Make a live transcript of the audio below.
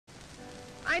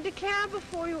I declare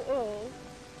before you all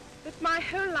that my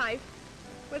whole life,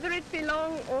 whether it be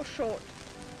long or short,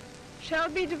 shall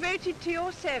be devoted to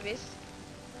your service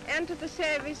and to the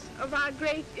service of our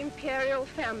great imperial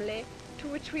family to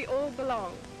which we all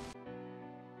belong.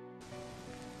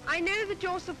 I know that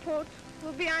your support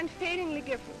will be unfailingly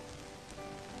given.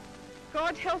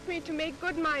 God help me to make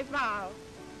good my vow,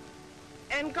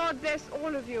 and God bless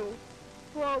all of you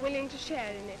who are willing to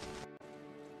share in it.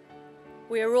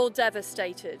 We are all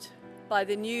devastated by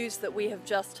the news that we have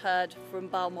just heard from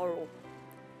Balmoral.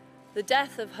 The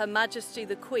death of Her Majesty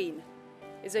the Queen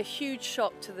is a huge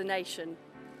shock to the nation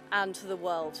and to the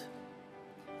world.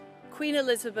 Queen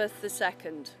Elizabeth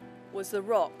II was the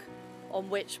rock on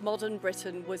which modern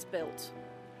Britain was built.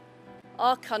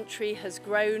 Our country has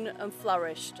grown and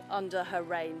flourished under her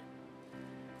reign.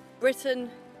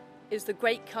 Britain is the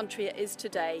great country it is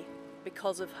today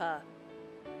because of her.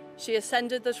 She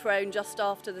ascended the throne just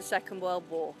after the Second World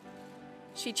War.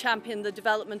 She championed the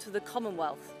development of the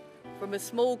Commonwealth from a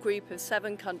small group of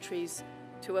 7 countries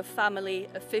to a family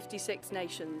of 56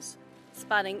 nations,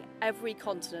 spanning every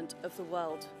continent of the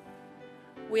world.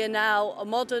 We are now a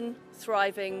modern,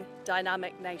 thriving,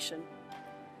 dynamic nation.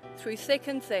 Through thick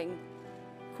and thin,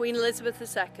 Queen Elizabeth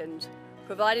II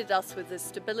provided us with the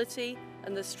stability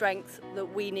and the strength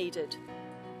that we needed.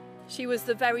 She was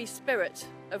the very spirit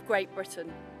of Great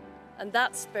Britain, and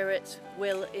that spirit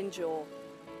will endure.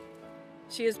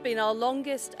 She has been our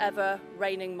longest ever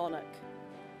reigning monarch.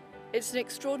 It's an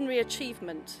extraordinary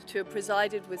achievement to have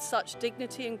presided with such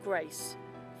dignity and grace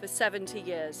for 70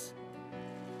 years.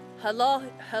 Her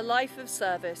life of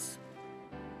service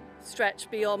stretched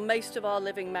beyond most of our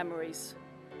living memories.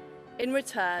 In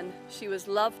return, she was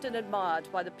loved and admired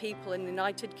by the people in the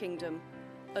United Kingdom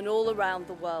and all around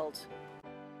the world.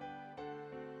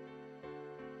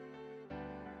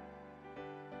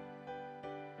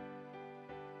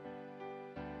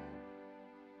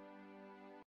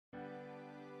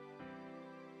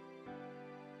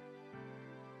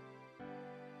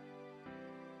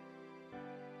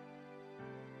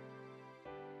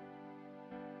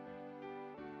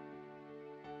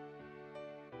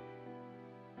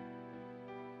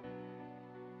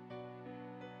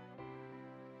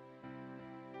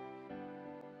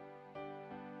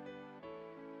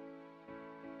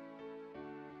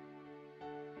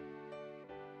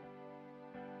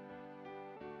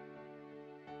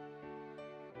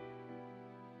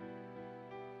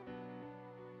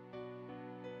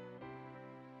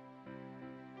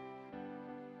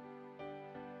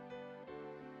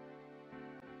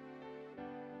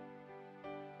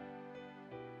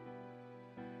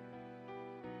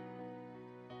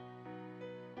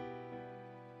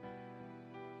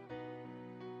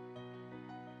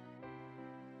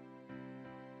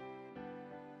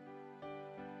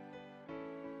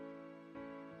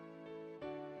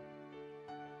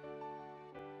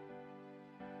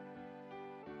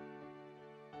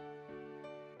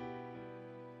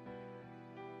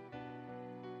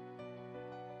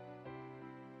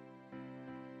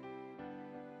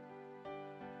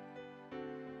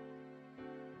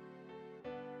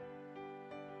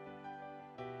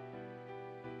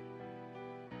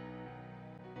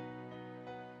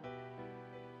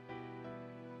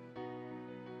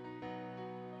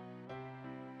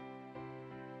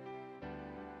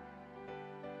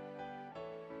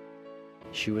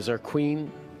 She was our queen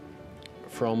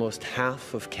for almost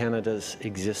half of Canada's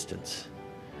existence,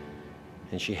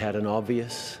 and she had an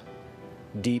obvious,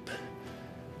 deep,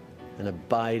 and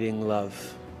abiding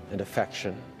love and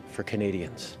affection for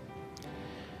Canadians.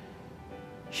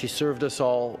 She served us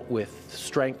all with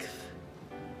strength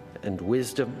and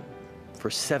wisdom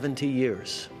for 70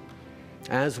 years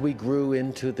as we grew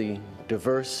into the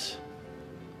diverse,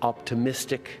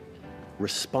 optimistic,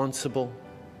 responsible,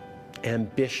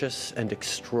 ambitious and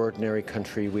extraordinary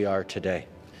country we are today.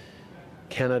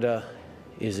 Canada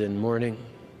is in mourning.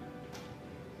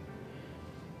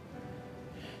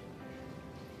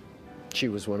 She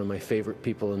was one of my favorite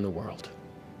people in the world,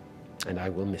 and I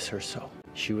will miss her so.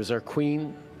 She was our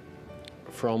queen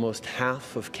for almost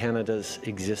half of Canada's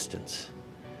existence,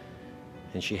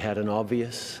 and she had an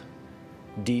obvious,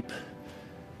 deep,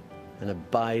 and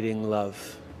abiding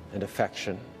love and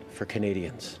affection for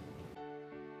Canadians.